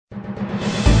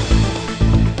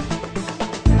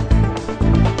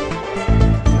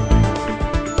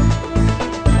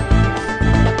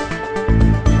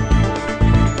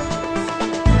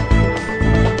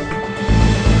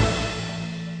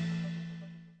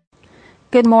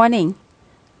Good morning.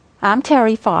 I'm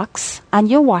Terry Fox, and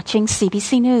you're watching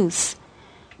CBC News.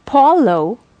 Paul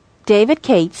Lowe, David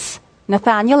Cates,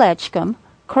 Nathaniel Edgecombe,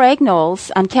 Craig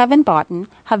Knowles, and Kevin Barton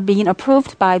have been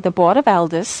approved by the Board of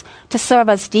Elders to serve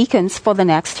as deacons for the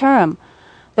next term.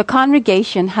 The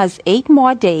congregation has 8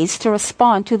 more days to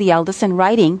respond to the elders in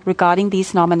writing regarding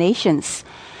these nominations.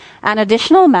 An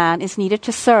additional man is needed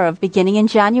to serve beginning in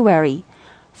January.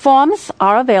 Forms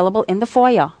are available in the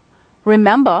foyer.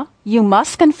 Remember, you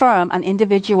must confirm an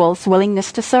individual's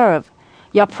willingness to serve.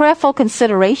 Your prayerful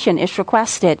consideration is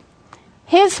requested.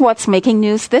 Here's what's making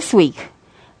news this week.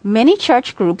 Many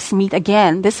church groups meet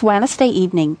again this Wednesday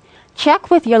evening. Check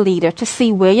with your leader to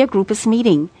see where your group is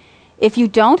meeting. If you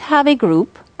don't have a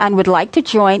group and would like to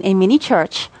join a mini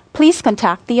church, please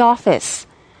contact the office.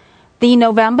 The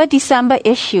November-December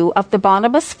issue of the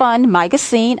Barnabas Fund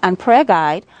magazine and prayer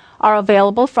guide are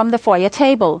available from the foyer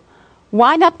table.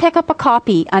 Why not pick up a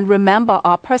copy and remember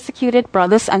our persecuted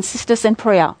brothers and sisters in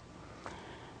prayer?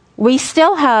 We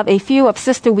still have a few of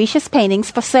Sister Wisha's paintings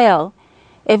for sale.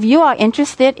 If you are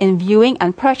interested in viewing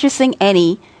and purchasing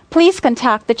any, please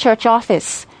contact the church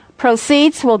office.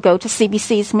 Proceeds will go to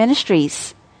CBC's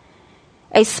ministries.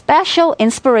 A special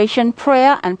inspiration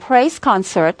prayer and praise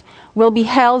concert will be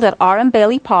held at R.M.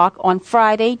 Bailey Park on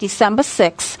Friday, December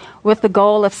 6th, with the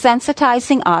goal of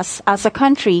sensitizing us as a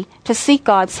country to seek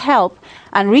God's help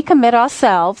and recommit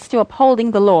ourselves to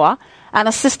upholding the law and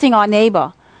assisting our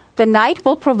neighbor. The night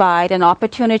will provide an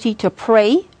opportunity to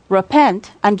pray,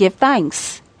 repent, and give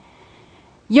thanks.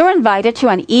 You're invited to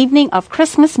an evening of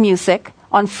Christmas music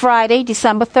on Friday,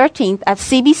 December 13th at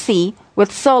CBC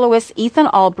with soloist Ethan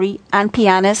Albury and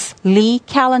pianist Lee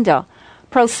Callender.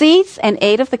 Proceeds in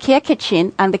aid of the Care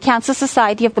Kitchen and the Cancer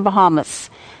Society of the Bahamas.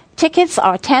 Tickets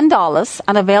are $10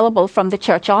 and available from the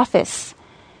church office.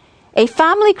 A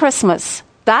family Christmas,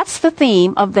 that's the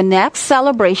theme of the next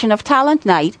celebration of Talent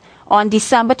Night on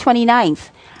December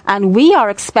 29th. And we are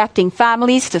expecting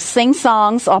families to sing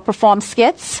songs or perform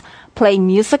skits, play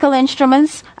musical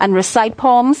instruments, and recite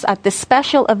poems at this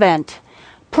special event.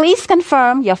 Please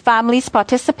confirm your family's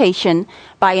participation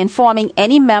by informing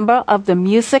any member of the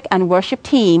music and worship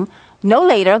team no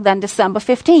later than December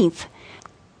 15th.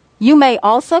 You may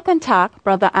also contact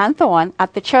Brother Anthorn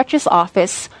at the church's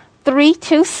office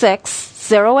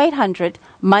 326-0800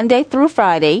 Monday through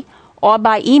Friday or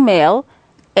by email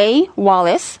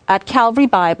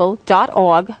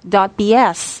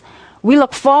awallace@calvarybible.org.bs. We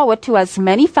look forward to as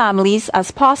many families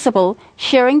as possible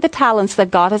sharing the talents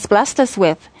that God has blessed us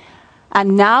with.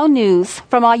 And now news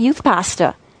from our youth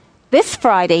pastor. This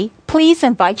Friday, please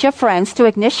invite your friends to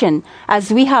Ignition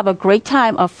as we have a great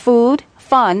time of food,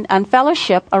 fun, and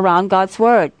fellowship around God's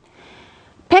Word.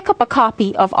 Pick up a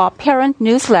copy of our parent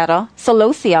newsletter,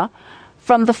 Celosia,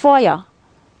 from the foyer.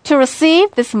 To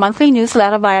receive this monthly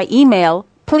newsletter via email,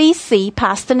 please see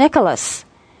Pastor Nicholas.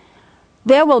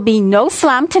 There will be no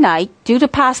slam tonight due to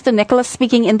Pastor Nicholas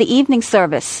speaking in the evening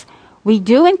service. We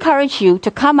do encourage you to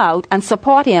come out and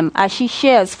support him as he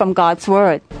shares from God's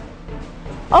Word.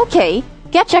 Okay,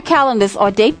 get your calendars or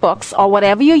date books or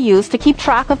whatever you use to keep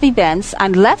track of events,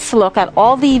 and let's look at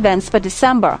all the events for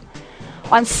December.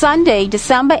 On Sunday,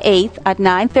 December 8th at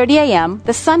 9:30 a.m.,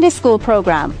 the Sunday School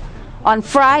program. On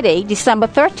Friday, December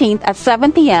 13th at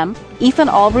 7 p.m., Ethan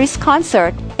Albury's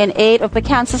concert in aid of the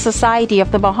Cancer Society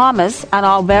of the Bahamas and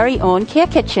our very own Care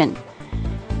Kitchen.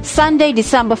 Sunday,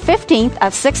 December 15th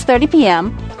at 6:30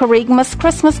 p.m., Kerygma's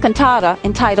Christmas cantata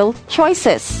entitled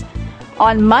Choices.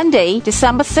 On Monday,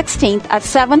 December 16th at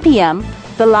 7 p.m.,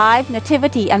 the live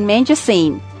Nativity and Manger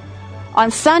Scene.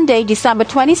 On Sunday, December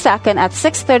 22nd at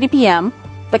 6:30 p.m.,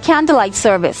 the Candlelight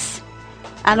Service.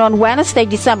 And on Wednesday,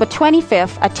 December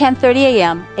 25th at 10:30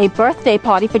 a.m., a birthday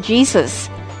party for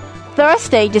Jesus.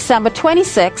 Thursday, December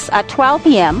 26th at 12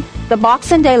 p.m., the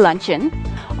Boxing Day Luncheon.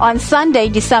 On Sunday,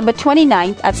 December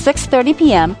 29th at 6:30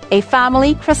 p.m., a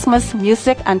family Christmas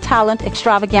music and talent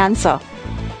extravaganza.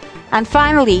 And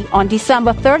finally, on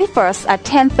December 31st at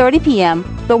 10:30 p.m.,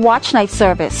 the Watch Night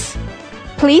service.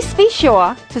 Please be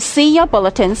sure to see your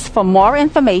bulletins for more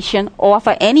information or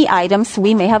for any items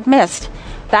we may have missed.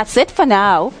 That's it for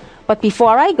now. But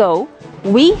before I go,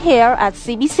 we here at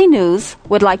CBC News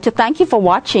would like to thank you for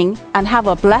watching and have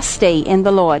a blessed day in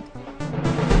the Lord.